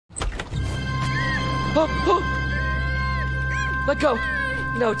Oh, oh. Let go.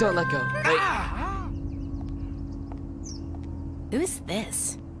 No, don't let go. Wait. Who's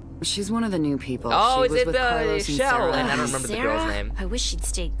this? She's one of the new people. Oh, she is was it with Carlos the and Shell? Sarah. And I don't remember the girl's Sarah? name. I wish she'd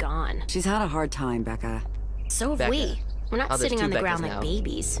stayed gone. She's had a hard time, Becca. So have Becca. we. We're not Oh, there's sitting two on the Beccas ground now. like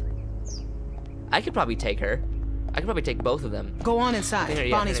babies. I could probably take her. I could probably take both of them. Go on I inside. think her-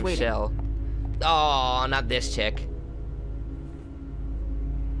 yeah, Bonnie's her name's waiting. Shell. Oh, not this chick.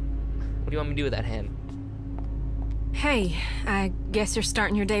 What do you want me to do with that hand? Hey, I guess you're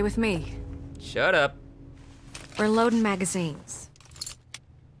starting your day with me. Shut up. We're loading magazines.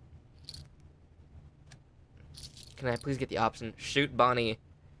 Can I please get the option? Shoot Bonnie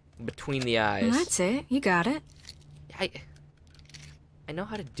between the eyes. That's it. You got it. I know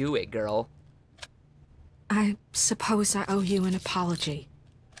how to do it, girl. I suppose I owe you an apology.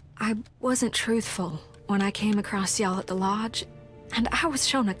 I wasn't truthful when I came across y'all at the lodge, and I was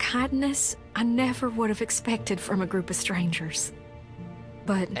shown a kindness I never would have expected from a group of strangers.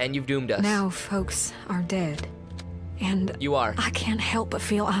 But And you've doomed us. now folks are dead, and You are. I can't help but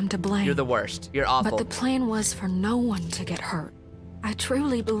feel I'm to blame. You're the worst. You're awful. But the plan was for no one to get hurt. I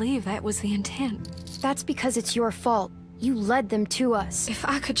truly believe that was the intent. That's because it's your fault. You led them to us. If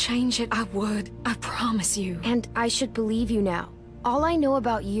I could change it, I would. I promise you. And I should believe you now. All I know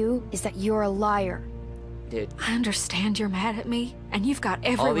about you is that you're a liar. Dude, I understand you're mad at me, and you've got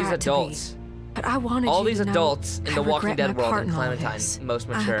every all these right adults. to be. But I wanted All you these to know adults in I the Walking regret Dead my world part and in all Clementine, this. most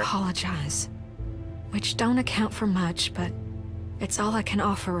I mature. apologize. Which don't account for much, but it's all I can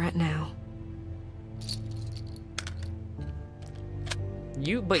offer right now.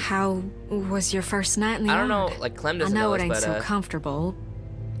 But How was your first night in the I don't know, yard? like Clem I doesn't know know it us, ain't but so comfortable,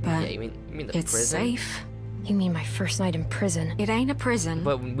 but yeah, you mean the it's prison? safe. You mean my first night in prison? It ain't a prison.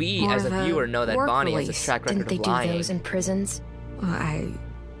 But we, More as of a a viewer, know that work Bonnie has a release. track record Didn't they of do lying. those in prisons? I...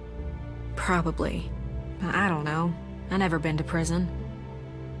 probably. I don't know. I never been to prison.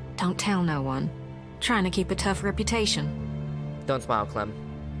 Don't tell no one. Trying to keep a tough reputation. Don't smile, Clem.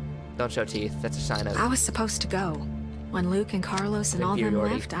 Don't show teeth. That's a sign of. I was supposed to go. When Luke and Carlos and all them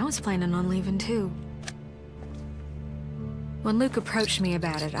Inferiority. left, I was planning on leaving too. When Luke approached me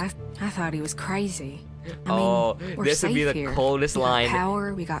about it, I thought he was crazy. I Oh, mean, we're this would be safe the here. coldest we got line.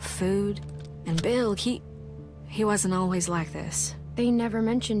 power, we got food. And Bill, he wasn't always like this. They never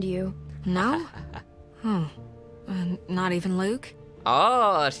mentioned you. No? Not even Luke?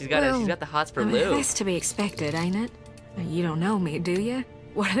 Oh, she's got Well, the hots for I mean, Luke. that's to be expected, ain't it? You don't know me, do you?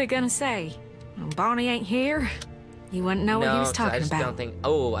 What are they gonna say? Bonnie ain't here? You wouldn't know what he was 'cause talking I just about. don't think.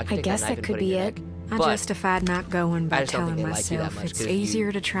 Oh, I, I can take guess that, that knife and could put it in be your it. neck. I But justified not going I by just don't think telling they like you that myself much, it's 'cause you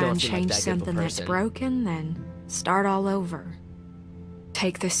easier to try don't and seem like change that good of a something that's person. broken than start all over.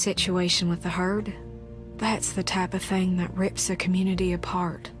 Take this situation with the herd. That's the type of thing that rips a community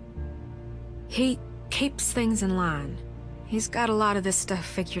apart. He keeps things in line. He's got a lot of this stuff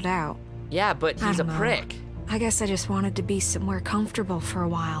figured out. Yeah, but I he's a don't know. prick. I guess I just wanted to be somewhere comfortable for a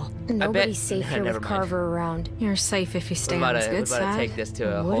while. Nobody's safe here Never with mind. Carver around. You're safe if you stay We're on about his to, good we're about to side. take this to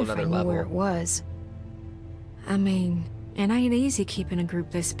a I whole would if I nother knew level. where it was. I mean, it ain't easy keeping a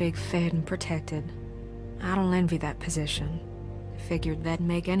group this big fed and protected. I don't envy that position. Figured that'd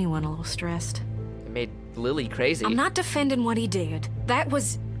make anyone a little stressed. It made Lily crazy. I'm not defending what he did. That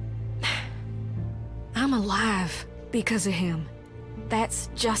was... I'm alive because of him. That's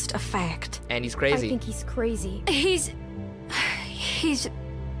just a fact. And he's I crazy. think he's crazy. He's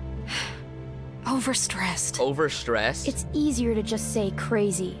overstressed. Overstressed. It's easier to just say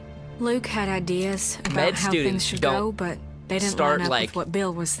crazy. Luke had ideas about Med how students things should don't go, but they didn't start, line up like, with what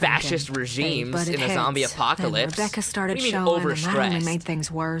Bill was thinking. fascist They regimes butted in a zombie heads. apocalypse. Then Rebecca started What do you mean showing, and that only overstressed? made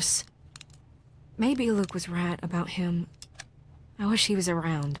things worse. Maybe Luke was right about him. I wish he was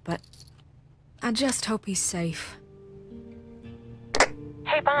around, but I just hope he's safe.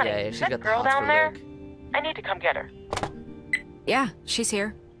 Hey, Bonnie, Yeah, is she's that got the girl hots down for there? Luke. I need to come get her. Yeah, she's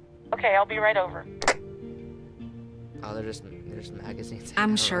here. Okay, I'll be right over. Oh, they're just magazines. I'm I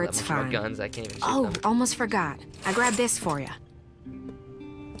don't sure know that it's much about fine. Guns, I can't even shoot Oh, them. almost forgot. I grabbed this for you.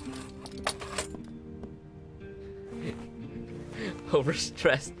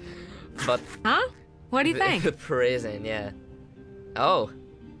 Overstressed. But Huh? What do you think? the prison, yeah. Oh,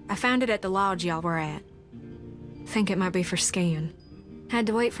 I found it at the lodge y'all were at. Think it might be for skiing. Had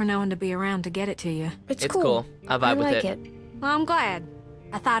to wait for no one to be around to get it to you. it's cool. I vibe with like it. Well, I'm glad.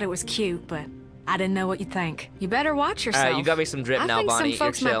 I thought it was cute, but I didn't know what you'd think. You better watch yourself. Alright, you got me some drip I now, think Bonnie. some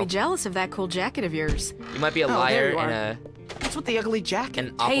folks You're might chill. be jealous of that cool jacket of yours. You might be a Oh, there liar you are. and What's with the ugly jacket?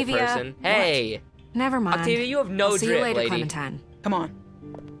 an awful Octavia, person. Hey, Never mind. Octavia, you have no I'll see you drip, later, lady. Clementine. Come on.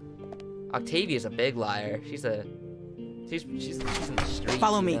 Octavia's a big liar. She's in the street.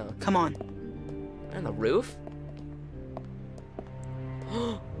 Follow you me. know. Come on. On the roof?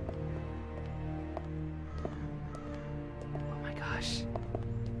 Oh my gosh.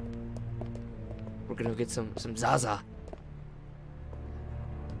 We're gonna get some Zaza.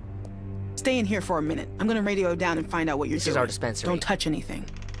 Stay in here for a minute. I'm gonna radio down and find out what you're doing. This is our dispensary. Don't touch anything.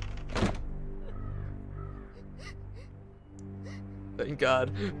 Thank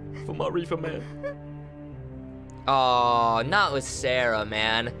God for my reefer man. Oh, not with Sarah,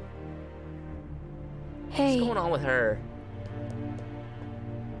 man. Hey, What's going on with her?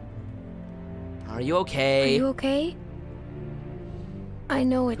 Are you are okay? you okay? I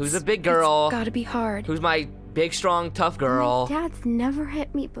know it's... Who's the big girl? It's gotta be hard. Who's my big, strong, tough girl? My dad's never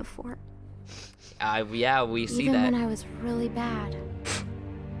hit me before. Yeah, we see Even that. when I was really bad.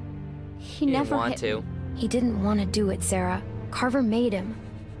 He You didn't never want hit to. me. He didn't want to do it, Sarah. Carver made him.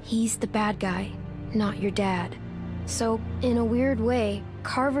 He's the bad guy, not your dad. So, in a weird way,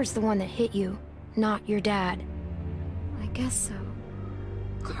 Carver's the one that hit you, not your dad. I guess so.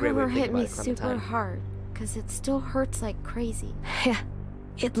 It's a great way Carver to think hit about me it, super Clementine. hard, because it still hurts like crazy. Yeah,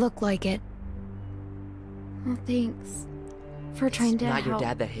 it looked like it. Well, thanks for trying to Not help. your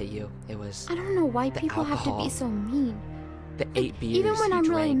dad that hit you. It was I don't know why the people have to alcohol. be so mean. the 8 beers Even when you I'm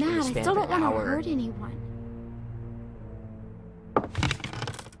really drank in the mad, I span still of don't an want to hour. hurt anyone.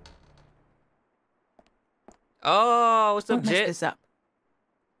 Oh, what's up, Don't mess Jit? this up.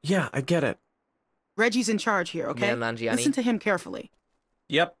 Yeah, I get it. Reggie's in charge here, okay? Man, Nanjiani. Listen to him carefully.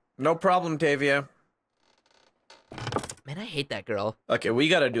 Yep, no problem, Tavia. Man, I hate that girl. Okay, we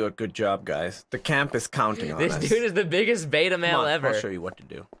gotta do a good job, guys. The camp is counting on This us. dude is the biggest beta Come male on, ever. I'll show you what to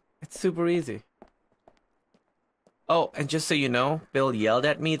do. It's super easy. Oh, and just so you know, Bill yelled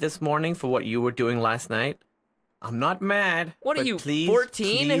at me this morning for what you were doing last night. I'm not mad. What are but you, please,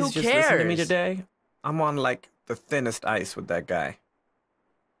 14? Please Who just listen to me cares? today. I'm on like the thinnest ice with that guy.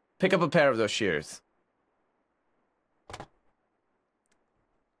 Pick up a pair of those shears.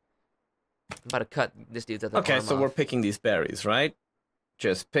 I'm about to cut this dude's other Okay, arm so off. we're picking these berries, right?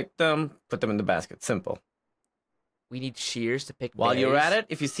 Just pick them, put them in the basket. Simple. We need shears to pick While you're berries. at it,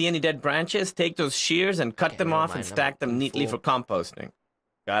 if you see any dead branches, take those shears and cut Okay, them never off mind, and I'm stack them a neatly fool. for composting.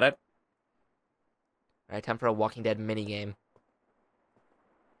 Got it? Alright, time for a Walking Dead minigame.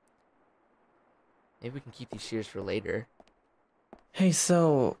 Maybe we can keep these shears for later. Hey,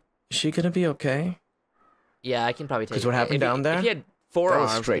 so, is she gonna be okay? Yeah, I can probably take 'Cause what happened if he- down there? If he had 4 That was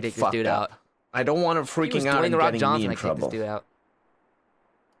arms, we straight could take this fucked dude up. out. I don't want her If he was freaking out Dwayne and The Rock getting Johnson, me in I could take this trouble. dude out.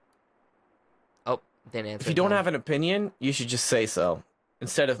 Oh, didn't answer. If you don't have an opinion, you should just say so.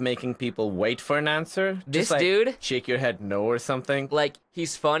 Instead of making people wait for an answer, This just like dude? shake your head no or something. Like,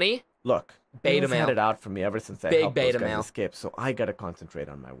 he's funny. Look, Beta Bill's had male. it out for me ever since I Big helped those beta guys male. escape, so I gotta concentrate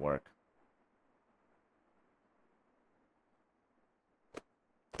on my work.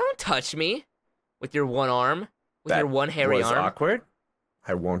 Don't touch me with your one arm. With your one hairy was arm. awkward.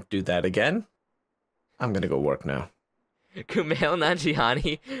 I won't do that again. I'm gonna go work now. Kumail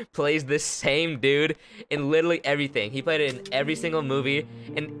Nanjiani plays the same dude in literally everything. He played it in every single movie,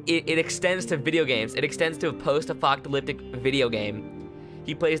 and it extends to video games. It extends to a post-apocalyptic video game.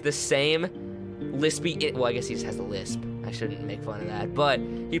 He plays the same lispy... Well, I guess he just has a lisp. I shouldn't make fun of that. But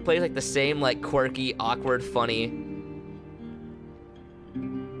he plays like the same like quirky, awkward, funny...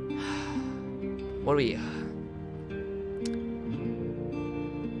 What are we...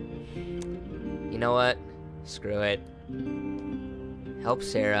 You know what? Screw it. Help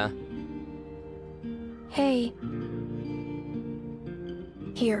Sarah. Hey.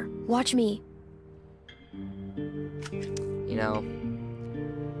 Here, watch me. You know,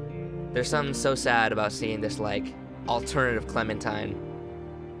 there's something so sad about seeing this, like, alternative Clementine.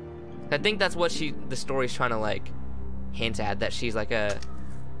 I think that's what the story's trying to, like, hint at, that she's like a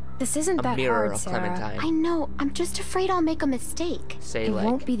This isn't that mirror hard, of Sarah. Clementine. I know. I'm just afraid I'll make a mistake. Say, It like,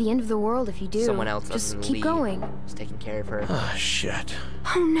 won't be the end of the world if you do. someone else other Just than keep Lee going. is taking care of her. Ah, shit.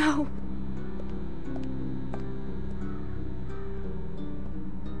 Oh no.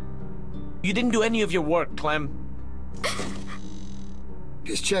 You didn't do any of your work, Clem.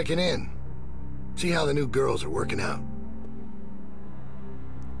 Just checking in. See how the new girls are working out.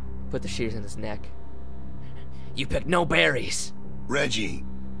 Put the shears in his neck. You picked no berries. Reggie,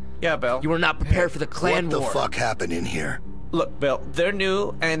 Yeah, Bill. You were not prepared for the clan what the war. fuck happened in here? Look, Bill, they're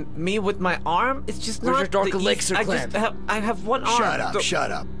new, and me with my arm, it's just Where's not your dark the elixir, Clem? I have one arm. Shut up, so-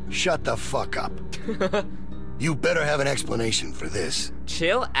 shut up. Shut the fuck up. You better have an explanation for this.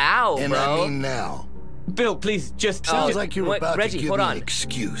 Chill out, And bro. I mean now. Bill, please, just... Sounds like you were wait, about Reggie, to give hold me on. an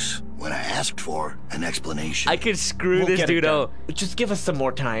excuse when I asked for an explanation. I could screw We'll this get it dude done. out. Just give us some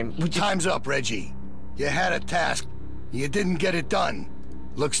more time. We just... Time's up, Reggie. You had a task. You didn't get it done.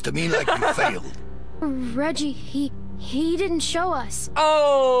 Looks to me like you failed. Reggie, he didn't show us.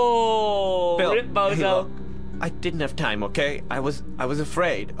 Oh, Phil, rip bozo. hey, look, I didn't have time, okay? I was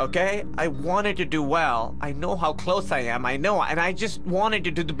afraid, okay? I wanted to do well. I know how close I am, I know, and I just wanted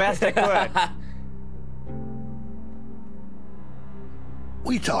to do the best I could.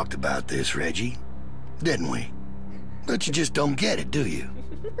 We talked about this, Reggie, didn't we? But you just don't get it, do you?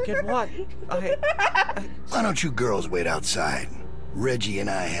 Get what? Why don't you girls wait outside? Reggie and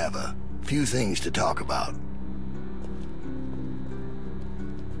I have a few things to talk about.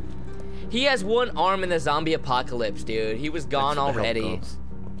 He has one arm in the zombie apocalypse, dude. He was gone already.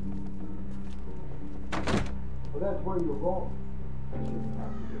 Well, that's where you're wrong.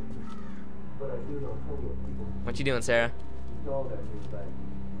 But I do know plenty of people What you doing, Sarah? who saw that news back.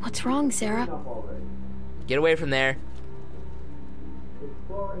 What's wrong, Sarah? Enough already. Get away from there.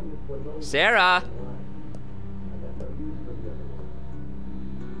 Exploring is for those Sarah! and that's no use for the other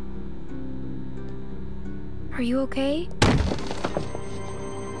one. Are you okay?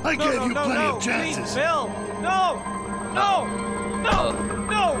 I gave you plenty of chances. Please, Phil! No! No! No!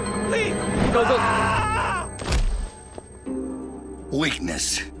 No! Please! Go, go!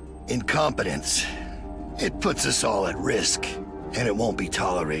 Weakness, incompetence. It puts us all at risk, and it won't be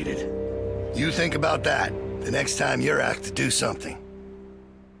tolerated. You think about that the next time you're asked to do something.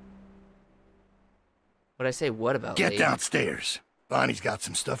 What'd I say what about, Get Lee? downstairs. Bonnie's got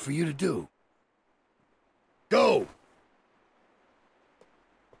some stuff for you to do. Go!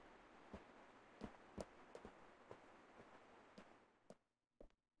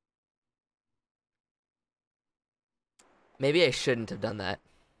 Maybe I shouldn't have done that.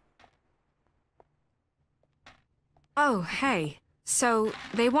 Oh, hey. So,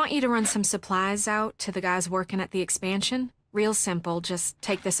 they want you to run some supplies out to the guys working at the expansion? Real simple, just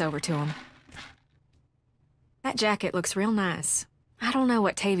take this over to them. That jacket looks real nice. I don't know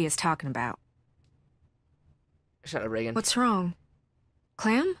what Tavia's talking about. Shut up, Reagan. What's wrong?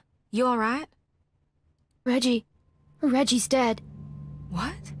 Clem? You alright? Reggie's dead.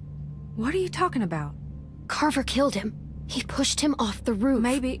 What? What are you talking about? Carver killed him. He pushed him off the roof.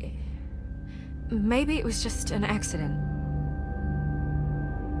 Maybe it was just an accident.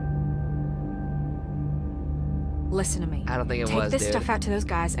 Listen to me. I don't think it Take was, this dude. stuff out to those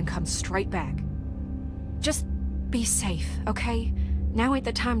guys and come straight back. Just be safe, okay? Now ain't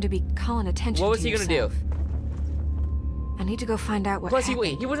the time to be calling attention to What was he gonna do? yourself. I need to go find out what Plus,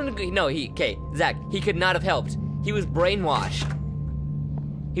 happened. he wasn't a, no, okay, Zach, he could not have helped. He was brainwashed.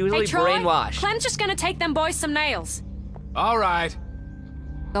 He was Hey, really Troy, brainwashed. Clem's just gonna take them boys some nails. All right.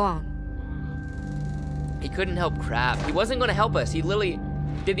 Go on. He couldn't help crap. He wasn't gonna help us. He literally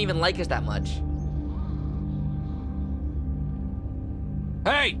didn't even like us that much.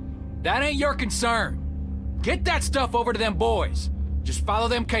 Hey, that ain't your concern. Get that stuff over to them boys. Just follow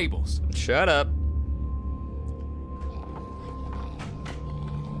them cables. Shut up.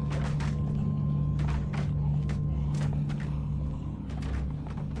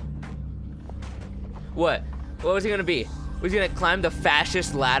 What? What was he gonna be? Was he gonna climb the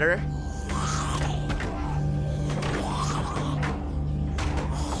fascist ladder?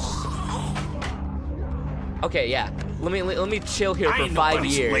 Okay, yeah. Let me chill here for 5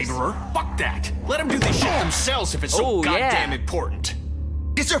 years. Laborer. Fuck that. Let them do this shit themselves if it's so Oh, yeah. goddamn important.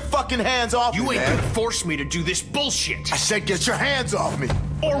 Get your fucking hands off me, You ain't man. gonna force me to do this bullshit. I said get your hands off me.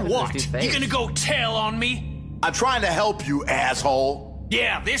 Or Let's what? do You face. gonna go tell on me? I'm trying to help you, asshole.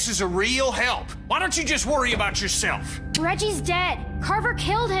 Yeah, this is a real help. Why don't you just worry about yourself? Reggie's dead. Carver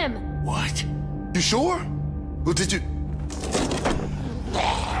killed him. What? You sure? Well, did you? Shit!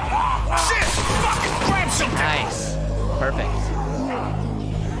 Fucking grab something! Nice. Perfect.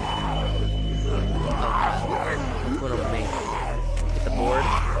 What's going on with me? Get the board.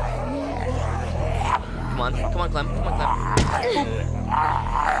 Come on, Clem. Come on, Clem.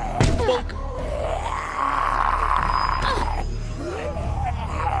 Bonk.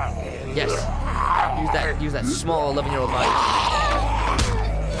 Yes. Use that small 11-year-old body.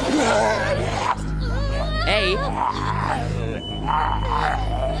 A.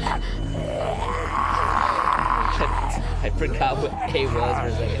 I forgot what A was for a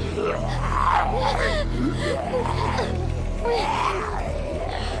second.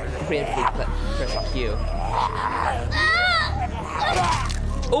 Preemptively press Q.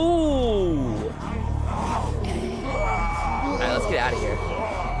 Ooh! Alright, let's get out of here.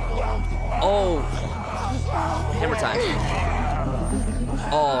 Oh! Hammer time.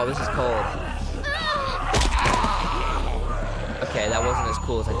 Oh, this is cold. Okay, that wasn't as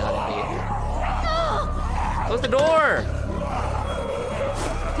cool as I thought it'd be. Close the door!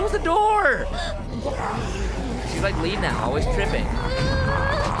 Close the door! She's like lead now, always tripping.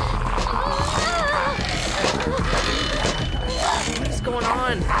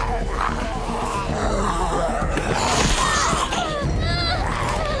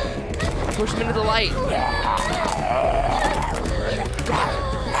 him into the light.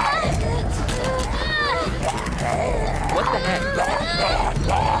 What the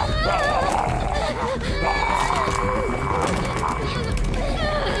heck?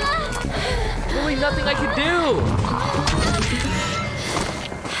 Really nothing I could do.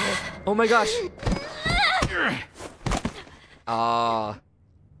 Oh my gosh. Ah.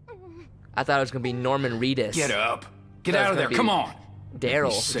 I thought it was gonna be Norman Reedus. Get up. Get out of there. Come on.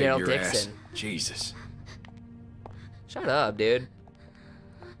 Daryl Save Dixon. Ass. Jesus. Shut up, dude.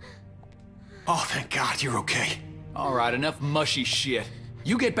 Oh, thank God you're okay. All right, enough mushy shit.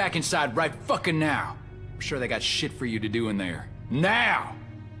 You get back inside right fucking now. I'm sure they got shit for you to do in there. Now!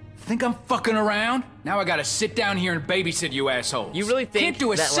 Think I'm fucking around? Now I gotta sit down here and babysit you assholes. You really think Can't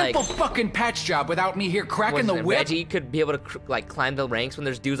do a that, simple like, fucking patch job without me here cracking the whip? Reggie could be able to like climb the ranks when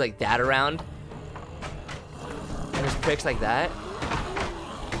there's dudes like that around? And there's pricks like that?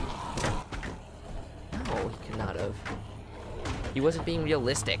 No, he could not have. He wasn't being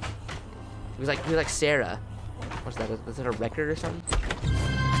realistic. He was like Sarah. What's that? Is that a record or something?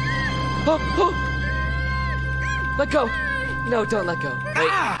 Oh! Let go! No, don't let go.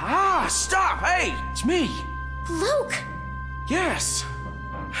 Wait. Stop! Hey, it's me. Luke! Yes.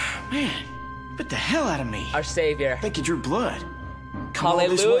 Man, bit the hell out of me. Our savior. I think you drew blood. Come all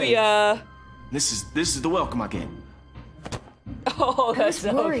this way. Hallelujah! This is the welcome I get. Oh, that's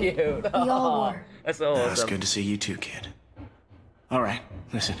so worried. cute. We all were. That's so awesome. It's good to see you too, kid. All right,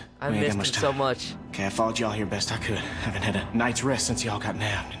 listen. I we ain't missed got much him time. so much. Okay, I followed y'all here best I could. Haven't had a night's rest since y'all got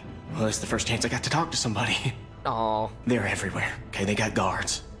nabbed. Well, it's the first chance I got to talk to somebody. Aw. They're everywhere. Okay, they got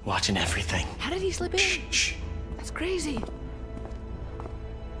guards watching everything. How did he slip in? Shh. That's crazy.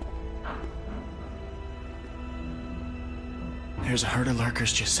 There's a herd of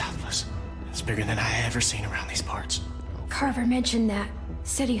lurkers just south of us. It's bigger than I ever seen around these parts. Carver mentioned that.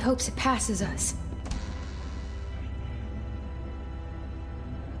 Said he hopes it passes us.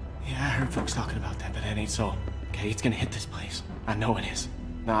 Yeah, I heard folks talking about that, but that ain't so. Okay, it's gonna hit this place. I know it is.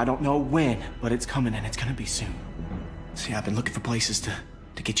 Now, I don't know when, but it's coming and it's gonna be soon. See, I've been looking for places to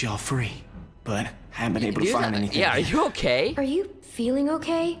get y'all free, but I haven't been able to find anything. Yeah, are yet. you okay? Are you feeling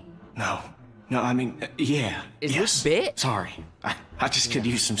okay? No, I mean, yeah. Is yes. this bit? Sorry. I just could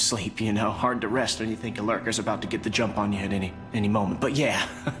use some sleep, you know. Hard to rest when you think a lurker's about to get the jump on you at any moment. But yeah.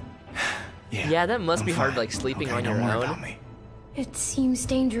 Yeah, that must I'm be hard, fine. like sleeping Okay, on your don't worry own. about me. It seems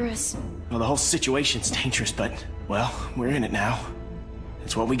dangerous. Well, the whole situation's dangerous, but, well, we're in it now.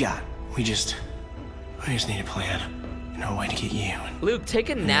 It's what we got. We just need a plan. No way to get you. Luke, take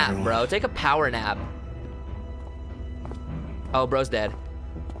a nap, bro. Take a power nap. Oh, bro's dead.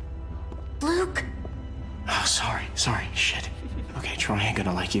 Luke! Oh, sorry, shit. Okay, Troy ain't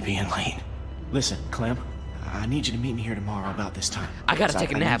gonna like you being late. Listen, Clem, I need you to meet me here tomorrow about this time. I gotta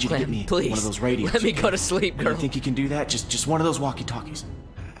take a nap, need you to get Clem. me Please. one of those radios. Let me go to sleep, girl. You think you can do that? Just one of those walkie-talkies.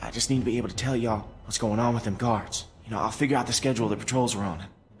 I just need to be able to tell y'all what's going on with them guards. You know, I'll figure out the schedule the patrols are on.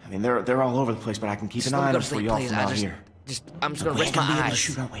 I mean, they're all over the place, but I can keep an eye on them for y'all from out here. I'm just gonna We rest ain't gonna my be able to eyes.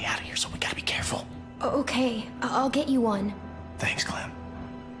 shoot our way out of here, so we gotta be careful. Okay, I'll get you one. Thanks, Clem.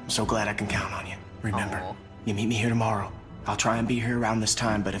 I'm so glad I can count on you. Remember, Aw. you meet me here tomorrow. I'll try and be here around this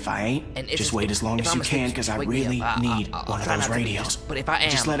time, but if I ain't, And if just it's- wait as long if as I'm you asleep, can, just because I wake me really up. need I'll one of try those not to be, radios. but if I am,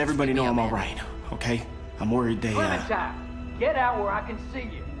 just let everybody wake me know up, I'm all man. right, okay? I'm worried they, Clementine, get out where I can see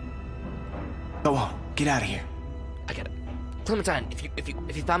you. Go on, get out of here. I got it. Clementine, if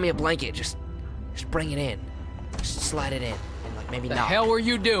you found me a blanket, just bring it in. Just slide it in, and like maybe The knock. hell were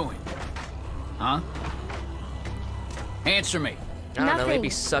you doing? Huh? Answer me. I don't know, Nothing. maybe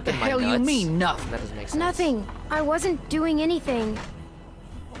sucking The my hell nuts. you mean nothing? That doesn't make sense. Nothing. I wasn't doing anything.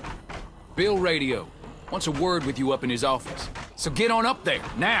 Bill Radio wants a word with you up in his office. So get on up there,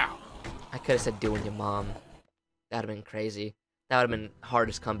 now. I could have said doing your mom. That'd have been crazy. That would have been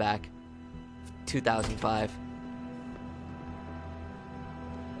hardest comeback. 2005.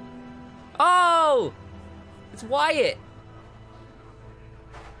 Oh! It's Wyatt!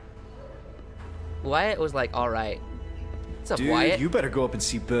 Wyatt was like, alright. What's up, Dude, Wyatt? you better go up and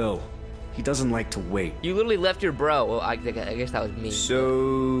see Bill. He doesn't like to wait. You literally left your bro. Well, I guess that was me.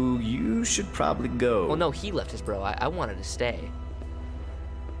 So, you should probably go. Well, no, he left his bro. I wanted to stay.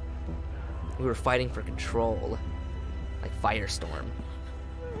 We were fighting for control. Like Firestorm.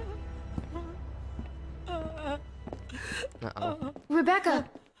 Uh-oh. Rebecca!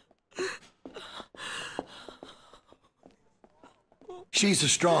 She's a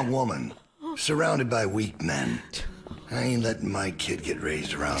strong woman, surrounded by weak men. I ain't letting my kid get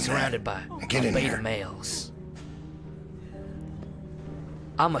raised around Surrounded that. by Get in beta here. males.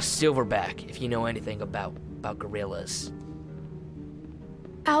 I'm a silverback, if you know anything about gorillas.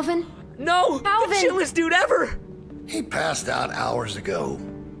 Alvin? No! Alvin! The chillest dude ever! He passed out hours ago.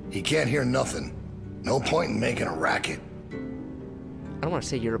 He can't hear nothing. No point in making a racket. I don't want to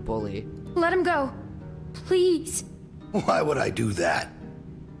say you're a bully. Let him go. Please. Why would I do that?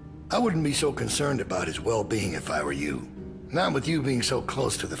 I wouldn't be so concerned about his well-being if I were you. Not with you being so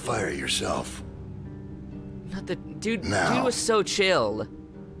close to the fire yourself. Not the dude. Now. Dude was so chill.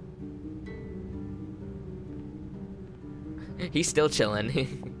 He's still chilling.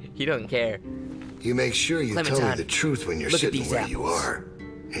 He doesn't care. You make sure you tell me Clementine, the truth when you're look at sitting these where you apples. are,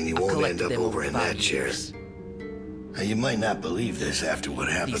 and you I've won't end collected up them over in that 5 chair. years. Now, you might not believe this after what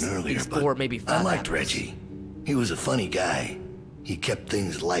happened earlier, these but 4, maybe 5 I liked apples. Reggie. He was a funny guy. He kept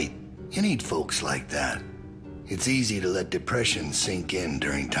things light. You need folks like that. It's easy to let depression sink in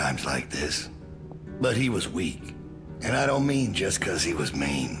during times like this. But he was weak. And I don't mean just because he was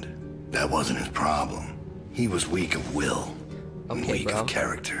maimed. That wasn't his problem. He was weak of will. And Okay, weak bro. of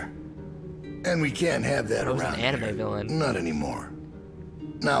character. And we can't have that That was around an anime here. villain. Not anymore.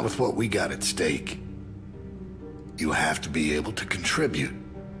 Not with what we got at stake. You have to be able to contribute.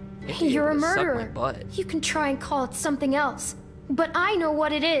 You're a Able to suck my murderer. butt. You can try and call it something else. But I know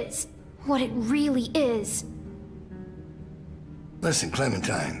what it is. What it really is. Listen,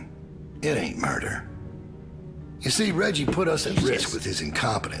 Clementine, it ain't murder. You see, Reggie put us at He's risk just with his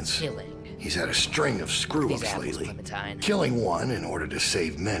incompetence. Killing. He's had a string of These screw-ups apples, lately. Clementine. Killing one in order to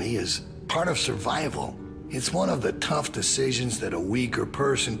save many is part of survival. It's one of the tough decisions that a weaker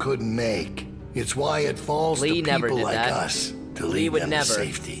person couldn't make. It's why it falls Lee to never people did like that. us to Lee lead would them never. to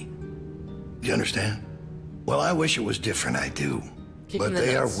safety. You understand? Well, I wish it was different, I do. Kick But him in the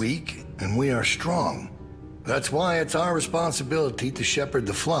they are nuts. weak, and we are strong. That's why it's our responsibility to shepherd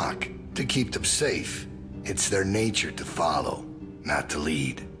the flock, to keep them safe. It's their nature to follow, not to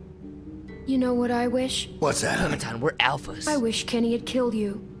lead. You know what I wish? What's that? Clementine, we're alphas. I wish Kenny had killed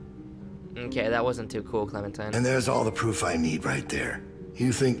you. Okay, that wasn't too cool, Clementine. And there's all the proof I need right there.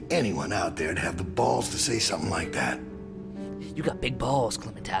 You think anyone out there'd have the balls to say something like that? You got big balls,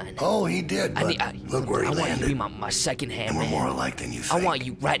 Clementine. Oh, he did, but look where he I want you to landed. be my second-hand And we're man. more alike than you I think. want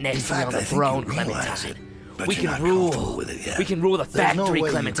you right In next to me fact, on the I think throne, you realize Clementine. it, but We you're can not comfortable rule. with it yet. We can rule the There's no factory, way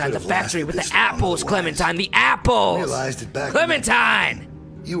you Clementine. could The have factory lasted with this the long apples, otherwise. Clementine. The apples. Realized it back Clementine.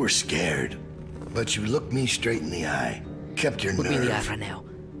 You were scared, but you looked me straight in the eye. Kept your Look nerve. me in the eye right now.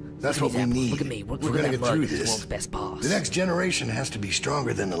 That's Look what at we these apples. need. Look at me. We're We're gonna gonna get mug through this this. world's best boss. The next generation has to be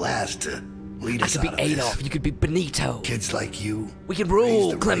stronger than the last to lead I us could be out of this. Adolf. You could be Benito. Kids like you. We can raised rule,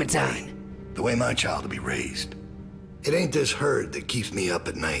 the right Clementine. way, the way my child will be raised. It ain't this herd that keeps me up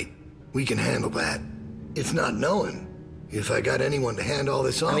at night. We can handle that. It's not knowing if I got anyone to hand all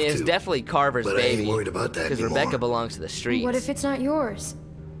this off I mean, to. it's definitely Carver's but I ain't baby. worried about that Because anymore. Rebecca belongs to the streets. What if it's not yours?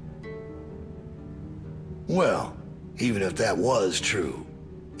 Well, even if that was true,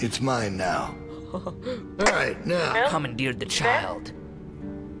 it's mine now. All right, now. Commandeered the child.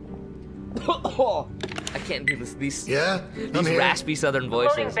 I can't do this. These I'm here. raspy Southern The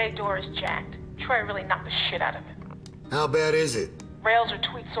loading voices. bay door is jacked. Troy really knocked the shit out of it. How bad is it? Rails are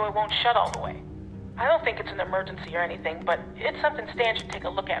tweaked so it won't shut all the way. I don't think it's an emergency or anything, but it's something Stan should take a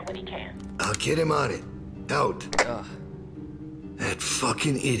look at when he can. I'll get him on it. Out. That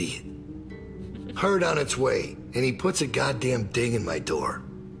fucking idiot. Herd on its way, and he puts a goddamn ding in my door.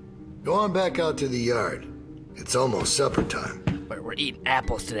 Go on back out to the yard. It's almost supper time. We're eating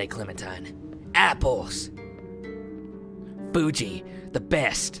apples today, Clementine. Apples. Fuji, the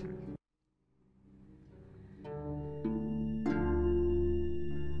best.